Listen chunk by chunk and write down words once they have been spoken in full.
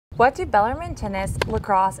What do Bellarmine tennis,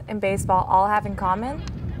 lacrosse, and baseball all have in common?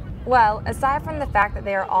 Well, aside from the fact that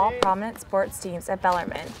they are all prominent sports teams at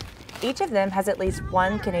Bellarmine, each of them has at least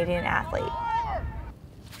one Canadian athlete.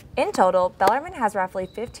 In total, Bellarmine has roughly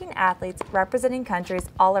 15 athletes representing countries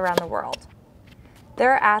all around the world.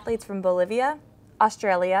 There are athletes from Bolivia,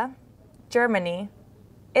 Australia, Germany,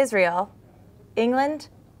 Israel, England,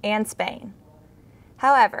 and Spain.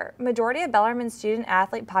 However, majority of Bellarmine's student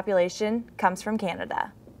athlete population comes from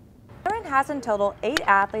Canada. Bellarmine has in total 8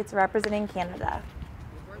 athletes representing Canada.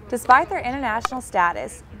 Despite their international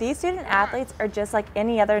status, these student athletes are just like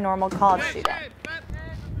any other normal college student.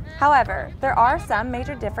 However, there are some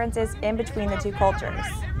major differences in between the two cultures.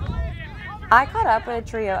 I caught up with a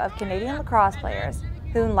trio of Canadian lacrosse players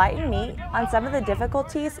who enlightened me on some of the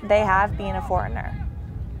difficulties they have being a foreigner.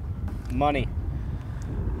 Money.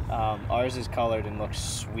 Ours is colored and looks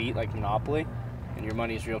sweet like Monopoly, and your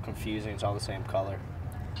money is real confusing. It's all the same color.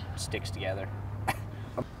 It sticks together.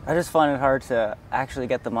 I just find it hard to actually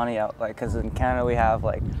get the money out, because in Canada we have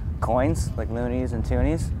coins, like loonies and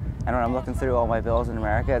toonies, and when I'm looking through all my bills in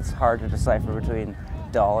America, it's hard to decipher between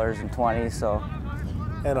dollars and 20s, so...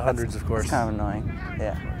 And hundreds, of course. It's kind of annoying.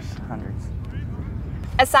 Yeah, hundreds.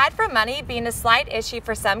 Aside from money being a slight issue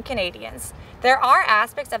for some Canadians, there are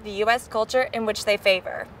aspects of the U.S. culture in which they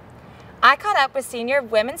favor. I caught up with senior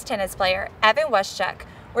women's tennis player Evan Wuschuk,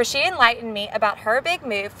 where she enlightened me about her big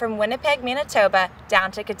move from Winnipeg, Manitoba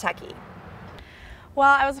down to Kentucky. Well,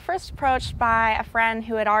 I was first approached by a friend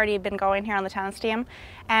who had already been going here on the tennis team,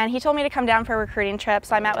 and he told me to come down for a recruiting trip,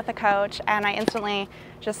 so I met with the coach, and I instantly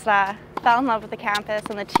just fell in love with the campus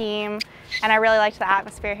and the team, and I really liked the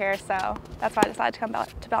atmosphere here, so that's why I decided to come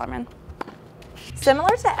to Bellarmine.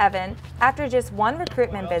 Similar to Evan, after just one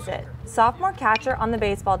recruitment visit, sophomore catcher on the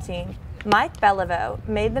baseball team, Mike Beliveau,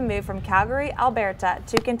 made the move from Calgary, Alberta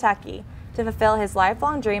to Kentucky to fulfill his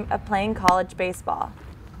lifelong dream of playing college baseball.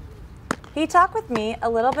 He talked with me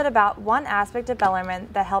a little bit about one aspect of Bellarmine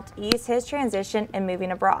that helped ease his transition in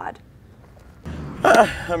moving abroad.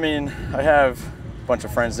 I mean, I have a bunch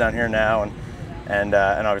of friends down here now, and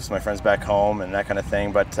obviously my friends back home and that kind of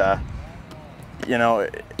thing, but you know,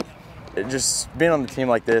 just being on the team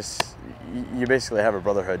like this, you basically have a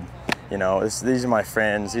brotherhood. You know, these are my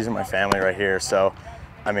friends, these are my family right here. So,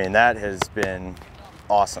 I mean, that has been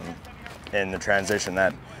awesome in the transition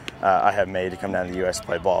that I have made to come down to the U.S. to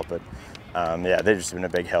play ball. But yeah, they've just been a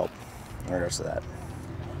big help in regards to that.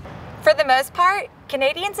 For the most part,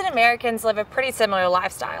 Canadians and Americans live a pretty similar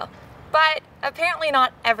lifestyle, but apparently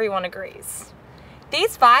not everyone agrees.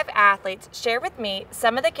 These 5 athletes shared with me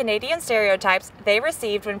some of the Canadian stereotypes they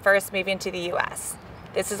received when first moving to the U.S.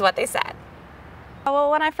 This is what they said.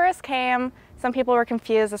 Well, when I first came, some people were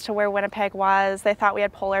confused as to where Winnipeg was. They thought we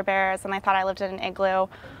had polar bears, and they thought I lived in an igloo.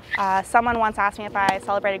 Someone once asked me if I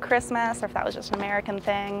celebrated Christmas or if that was just an American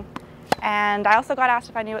thing. And I also got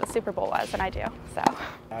asked if I knew what the Super Bowl was, and I do, so.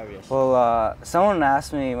 Well, someone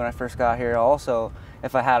asked me when I first got here also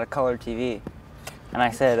if I had a color TV. And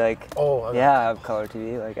I said, yeah, I have color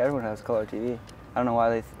TV. Everyone has color TV. I don't know why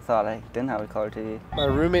they thought I didn't have a color TV. My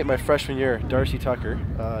roommate my freshman year, Darcy Tucker,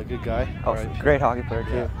 good guy. Oh, great hockey player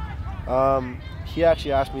too. Yeah. He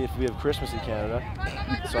actually asked me if we have Christmas in Canada,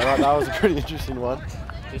 so I thought that was a pretty interesting one.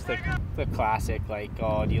 Just the classic,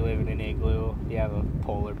 oh, do you live in an igloo? Do you have a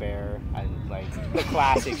polar bear? And the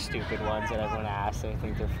classic stupid ones that everyone asks. I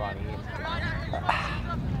think they're funny.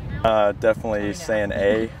 Definitely saying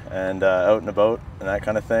A and out and about and that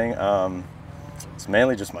kind of thing. It's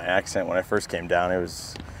mainly just my accent. When I first came down,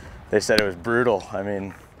 they said it was brutal. I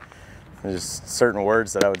mean, there's certain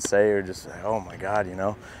words that I would say are just, oh my God, you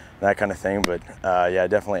know, that kind of thing. But yeah,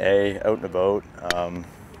 definitely A, out and about.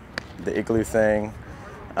 The igloo thing,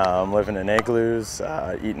 living in igloos,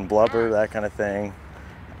 eating blubber, that kind of thing.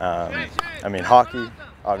 I mean, hockey,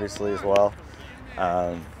 obviously, as well.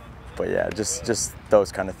 But yeah, just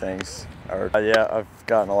those kind of things. Yeah, I've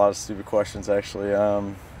gotten a lot of stupid questions, actually.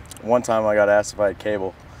 One time I got asked if I had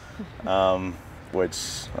cable, which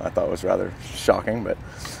I thought was rather shocking, but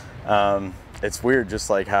it's weird just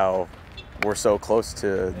how we're so close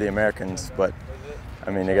to the Americans, but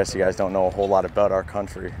I mean, I guess you guys don't know a whole lot about our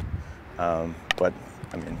country, but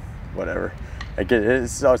I mean, whatever.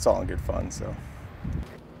 It's all in good fun, so.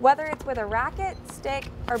 Whether it's with a racket,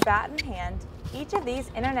 stick, or bat in hand, each of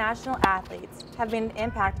these international athletes have made an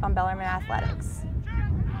impact on Bellarmine athletics.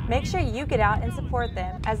 Make sure you get out and support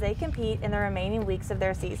them as they compete in the remaining weeks of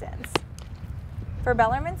their seasons. For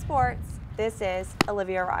Bellarmine Sports, this is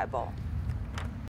Olivia Ribel.